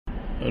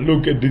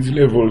Look, at this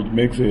level, it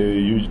makes a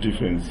huge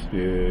difference.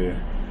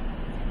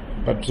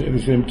 But at the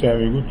same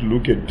time, you got to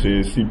look at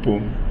Sipo,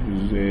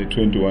 who's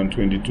 21,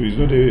 22. He's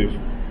not a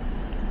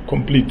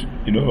complete,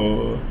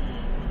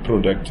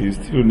 product. He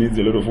still needs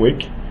a lot of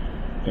work,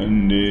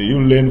 and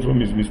he'll learn from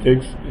his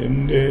mistakes.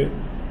 And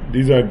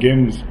these are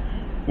games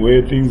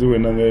where things were a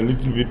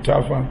little bit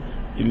tougher.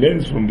 He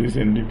learns from this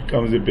and he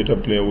becomes a better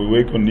player. We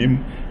work on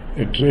him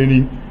at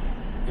training,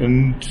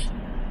 and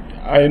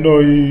I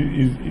know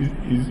he's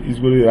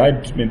got the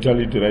right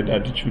mentality, the right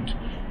attitude,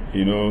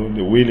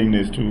 the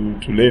willingness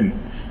to learn.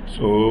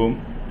 So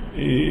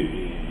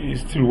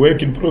he's still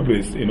work in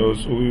progress,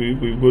 so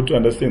we've got to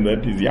understand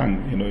that he's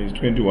young, he's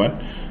 21,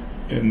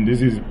 and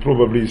this is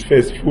probably his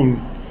first full,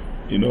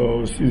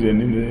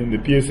 season in the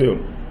PSL.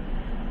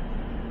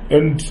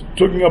 And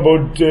talking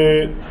about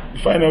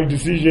final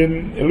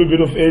decision, a little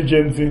bit of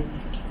urgency,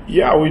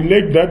 yeah, we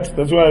lacked that.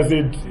 That's why I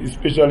said,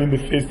 especially in the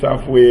first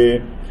half,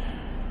 where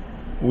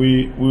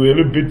we were a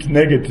little bit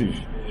negative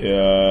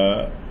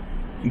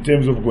in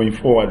terms of going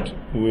forward.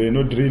 We were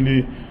not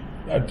really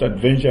that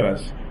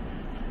adventurous.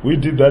 We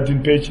did that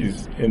in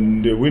patches,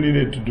 and we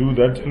needed to do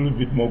that a little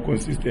bit more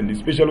consistent,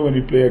 especially when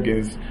we play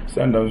against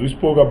Sundowns. We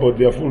spoke about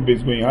their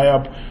fullbacks going high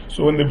up.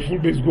 So when the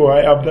fullbacks go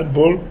high up, that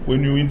ball,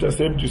 when you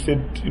intercept, you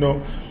said,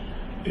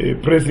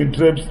 pressing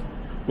traps.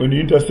 When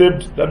you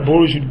intercept, that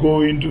ball should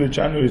go into the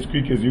channel as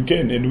quick as you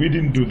can, and we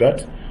didn't do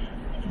that.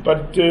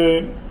 But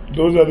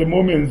those are the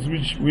moments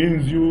which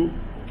wins you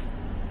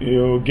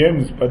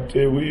games, but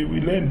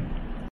we learn.